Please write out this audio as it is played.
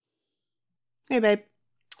Hey, babe.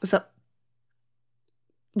 What's up?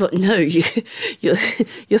 But no, you're,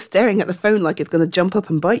 you're staring at the phone like it's going to jump up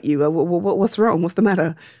and bite you. What's wrong? What's the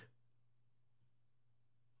matter?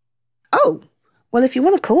 Oh, well, if you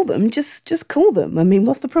want to call them, just call them. I mean,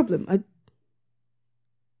 what's the problem?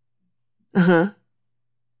 Uh-huh.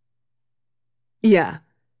 Yeah.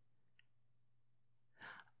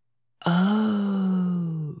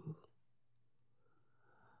 Oh.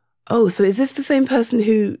 Oh, so is this the same person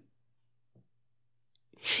who...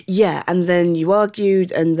 Yeah, and then you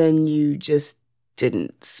argued, and then you just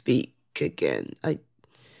didn't speak again. Hey,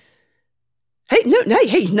 no, no,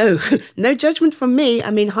 hey, no, no judgment from me.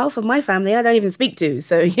 I mean, half of my family I don't even speak to,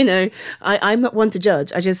 so I'm not one to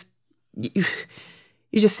judge. You,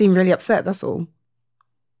 you just seem really upset. That's all.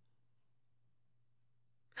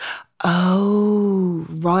 Oh,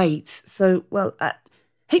 right. So, well,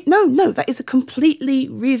 hey, no, no, that is a completely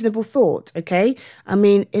reasonable thought. Okay, I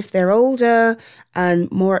mean, if they're older and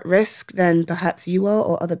more at risk than perhaps you are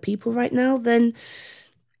or other people right now, then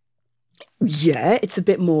yeah, it's a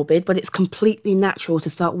bit morbid, but it's completely natural to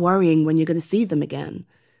start worrying when you're going to see them again.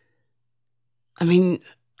 I mean,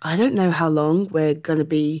 I don't know how long we're going to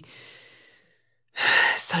be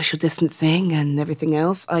social distancing and everything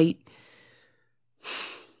else.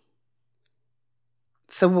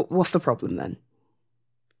 So what's the problem then?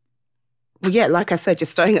 Well, yeah, like I said,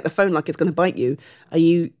 just staring at the phone like it's going to bite you. Are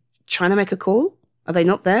you trying to make a call? Are they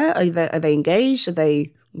not there? Are they engaged? Are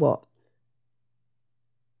they what?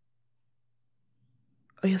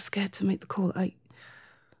 Oh, you're scared to make the call.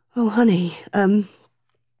 Oh, honey.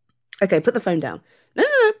 Okay, put the phone down. No, no,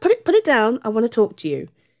 no, put it down. I want to talk to you.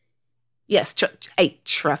 Yes, hey,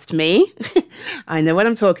 trust me. I know what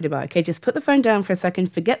I'm talking about. Okay, just put the phone down for a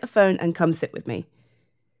second, forget the phone, and come sit with me.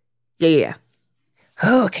 Yeah, yeah, yeah.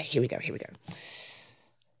 Oh, okay, here we go, here we go.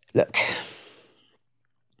 Look,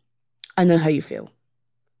 I know how you feel.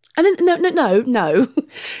 And then, no, no, no, no.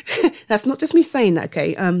 That's not just me saying that,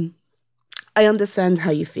 okay? I understand how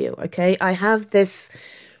you feel, okay? I have this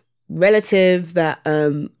relative that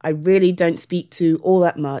I really don't speak to all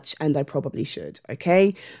that much, and I probably should,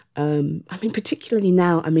 okay? I mean, particularly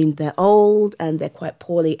now, I mean, they're old and they're quite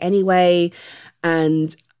poorly anyway,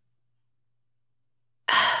 and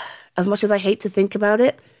as much as I hate to think about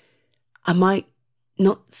it, I might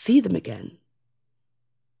not see them again.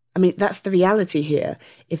 I mean, that's the reality here.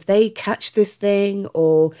 If they catch this thing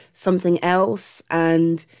or something else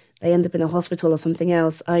and they end up in a hospital or something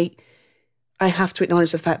else, I have to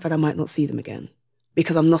acknowledge the fact that I might not see them again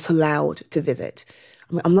because I'm not allowed to visit.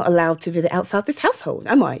 I mean, I'm not allowed to visit outside this household,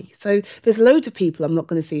 am I? So there's loads of people I'm not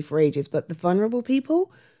going to see for ages, but the vulnerable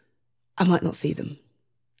people, I might not see them.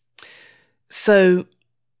 So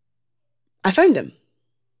I phoned them.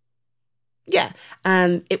 Yeah,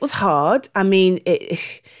 and it was hard. I mean,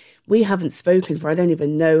 we haven't spoken for I don't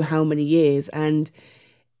even know how many years, and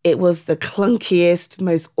it was the clunkiest,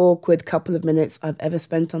 most awkward couple of minutes I've ever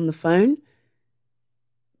spent on the phone.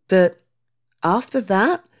 But after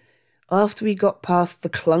that, after we got past the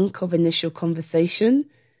clunk of initial conversation,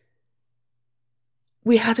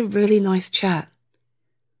 we had a really nice chat.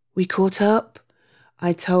 We caught up.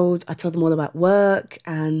 I told them all about work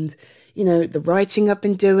and, the writing I've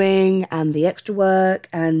been doing and the extra work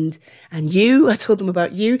and you. I told them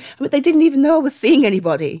about you. I mean, they didn't even know I was seeing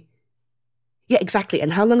anybody. Yeah, exactly.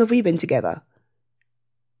 And how long have we been together?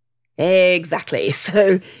 Exactly.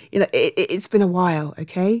 So, it's been a while,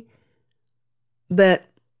 okay? But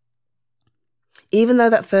even though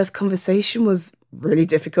that first conversation was really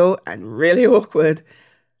difficult and really awkward,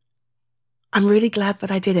 I'm really glad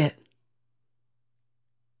that I did it.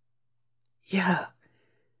 Yeah.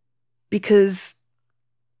 Because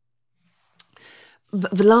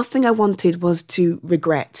the last thing I wanted was to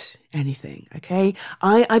regret anything, okay?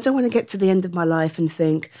 I don't want to get to the end of my life and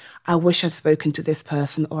think, I wish I'd spoken to this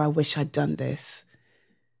person or I wish I'd done this.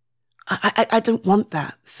 I don't want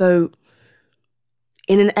that. So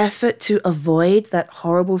in an effort to avoid that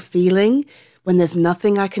horrible feeling when there's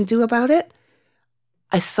nothing I can do about it,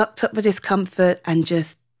 I sucked up the discomfort and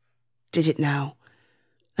just did it now.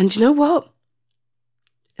 And you know what?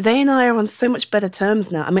 They and I are on so much better terms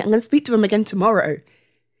now. I mean, I'm going to speak to them again tomorrow.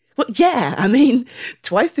 Well, yeah, I mean,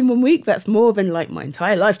 twice in 1 week, that's more than like my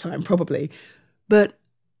entire lifetime, probably. But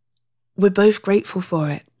we're both grateful for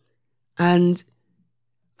it. And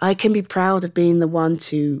I can be proud of being the one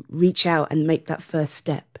to reach out and make that first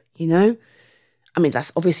step, I mean,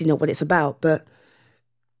 that's obviously not what it's about, but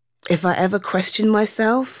if I ever question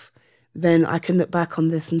myself, then I can look back on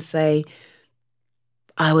this and say,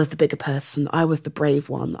 I was the bigger person. I was the brave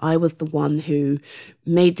one. I was the one who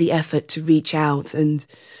made the effort to reach out and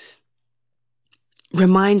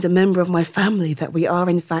remind a member of my family that we are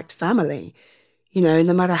in fact family, no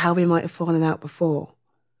matter how we might have fallen out before.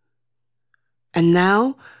 And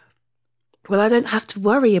now, well, I don't have to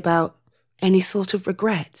worry about any sort of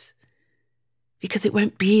regret because it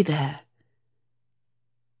won't be there.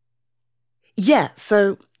 Yeah,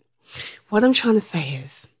 so what I'm trying to say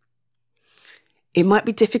is, it might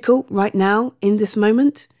be difficult right now in this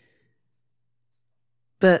moment,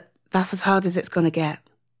 but that's as hard as it's going to get.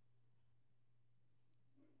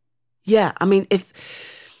 Yeah, I mean, if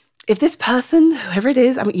this person, whoever it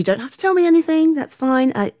is, I mean, you don't have to tell me anything. That's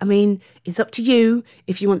fine. I mean, it's up to you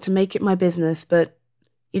if you want to make it my business. But,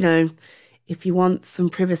 if you want some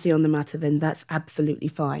privacy on the matter, then that's absolutely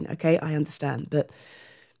fine. Okay, I understand. But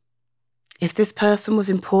if this person was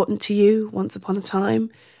important to you once upon a time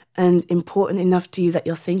and important enough to you that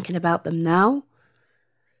you're thinking about them now,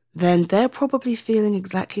 then they're probably feeling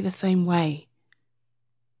exactly the same way.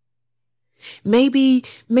 Maybe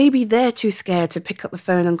they're too scared to pick up the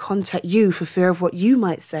phone and contact you for fear of what you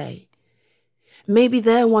might say. Maybe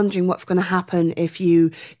they're wondering what's going to happen if you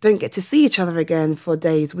don't get to see each other again for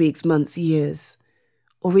days, weeks, months, years.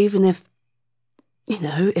 Or even if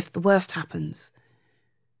the worst happens.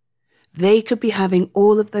 They could be having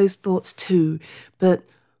all of those thoughts too, but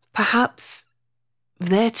perhaps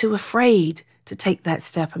they're too afraid to take that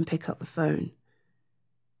step and pick up the phone.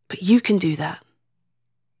 But you can do that.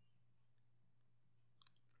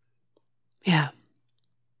 Yeah.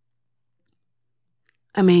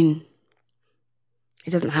 I mean, it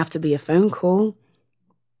doesn't have to be a phone call.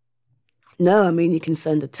 No, I mean, you can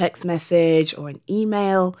send a text message or an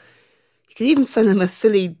email. You can even send them a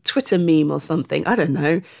silly Twitter meme or something. I don't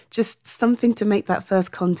know. Just something to make that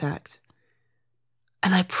first contact.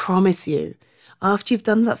 And I promise you, after you've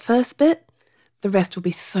done that first bit, the rest will be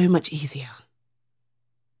so much easier.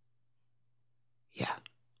 Yeah.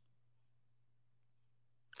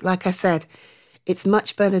 Like I said, it's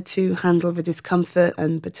much better to handle the discomfort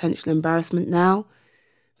and potential embarrassment now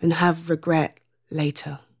than have regret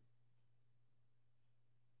later.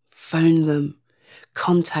 Phone them,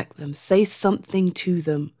 contact them, say something to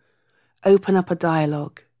them, open up a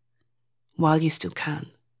dialogue while you still can.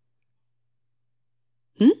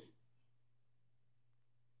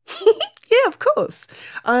 Yeah, of course.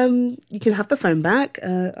 You can have the phone back.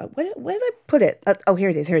 Where did I put it? Oh, here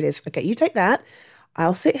it is. Here it is. Okay, you take that.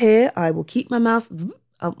 I'll sit here. I will keep my mouth. No,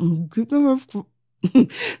 I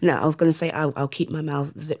was going to say I'll keep my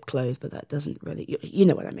mouth zip closed, but that doesn't really. You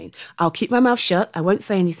know what I mean. I'll keep my mouth shut. I won't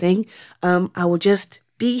say anything. I will just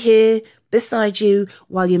be here beside you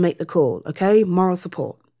while you make the call. Okay, moral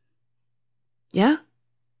support. Yeah.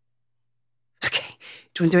 Okay.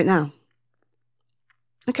 Do you want to do it now?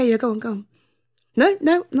 Okay, yeah, go on. No,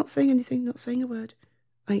 not saying anything, not saying a word.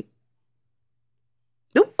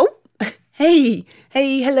 Nope. Oh, hey,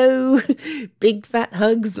 hello. Big fat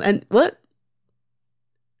hugs and what?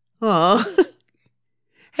 Aw.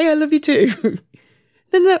 Hey, I love you too.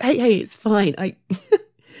 No, hey, it's fine.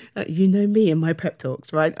 You know me and my pep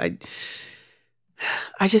talks, right?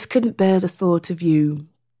 I just couldn't bear the thought of you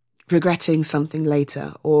regretting something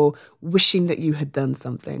later or wishing that you had done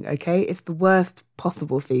something, okay? It's the worst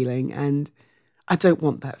possible feeling and I don't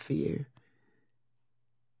want that for you.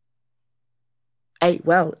 Hey,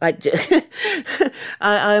 well,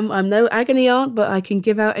 I'm no agony aunt, but I can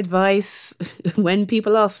give out advice when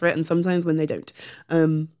people ask for it and sometimes when they don't.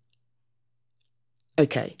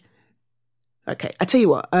 Okay. I tell you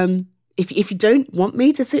what, if you don't want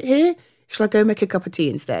me to sit here, shall I go make a cup of tea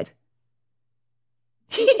instead?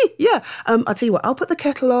 Yeah, I'll tell you what, I'll put the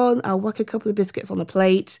kettle on, I'll whack a couple of biscuits on a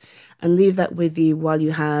plate and leave that with you while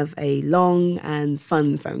you have a long and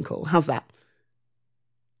fun phone call. How's that?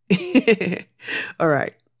 All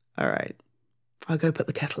right. I'll go put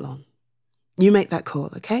the kettle on. You make that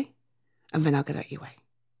call, okay? And then I'll get out your way.